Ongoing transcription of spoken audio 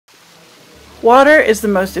Water is the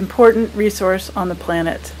most important resource on the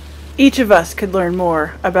planet. Each of us could learn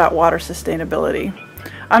more about water sustainability.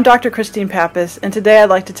 I'm Dr. Christine Pappas, and today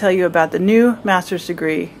I'd like to tell you about the new master's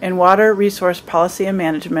degree in Water Resource Policy and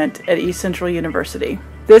Management at East Central University.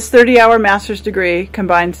 This 30-hour master's degree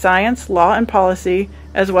combines science, law, and policy,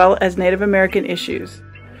 as well as Native American issues.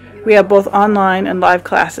 We have both online and live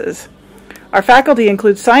classes. Our faculty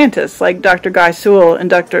includes scientists like Dr. Guy Sewell and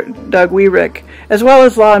Dr. Doug Weirick, as well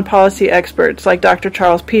as law and policy experts like Dr.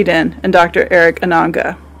 Charles Peden and Dr. Eric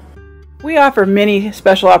Ananga. We offer many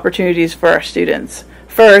special opportunities for our students.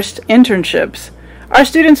 First, internships. Our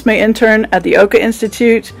students may intern at the Oka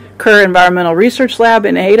Institute, Kerr Environmental Research Lab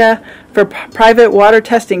in Ada, for private water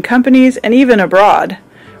testing companies, and even abroad.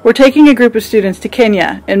 We're taking a group of students to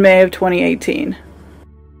Kenya in May of 2018.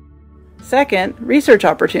 Second, research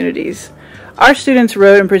opportunities. Our students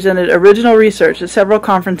wrote and presented original research at several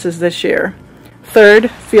conferences this year.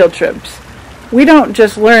 Third, field trips. We don't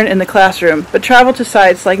just learn in the classroom, but travel to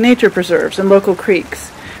sites like nature preserves and local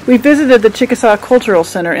creeks. We visited the Chickasaw Cultural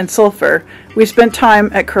Center in Sulphur. We spent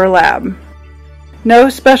time at Kerr Lab. No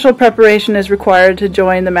special preparation is required to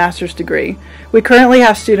join the master's degree. We currently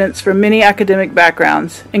have students from many academic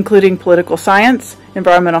backgrounds, including political science,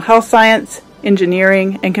 environmental health science,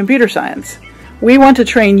 engineering, and computer science. We want to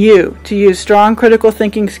train you to use strong critical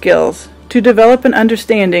thinking skills to develop an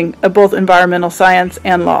understanding of both environmental science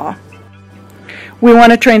and law. We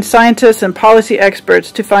want to train scientists and policy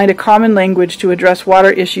experts to find a common language to address water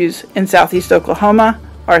issues in Southeast Oklahoma,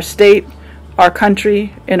 our state, our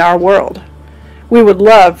country, and our world. We would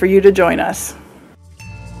love for you to join us.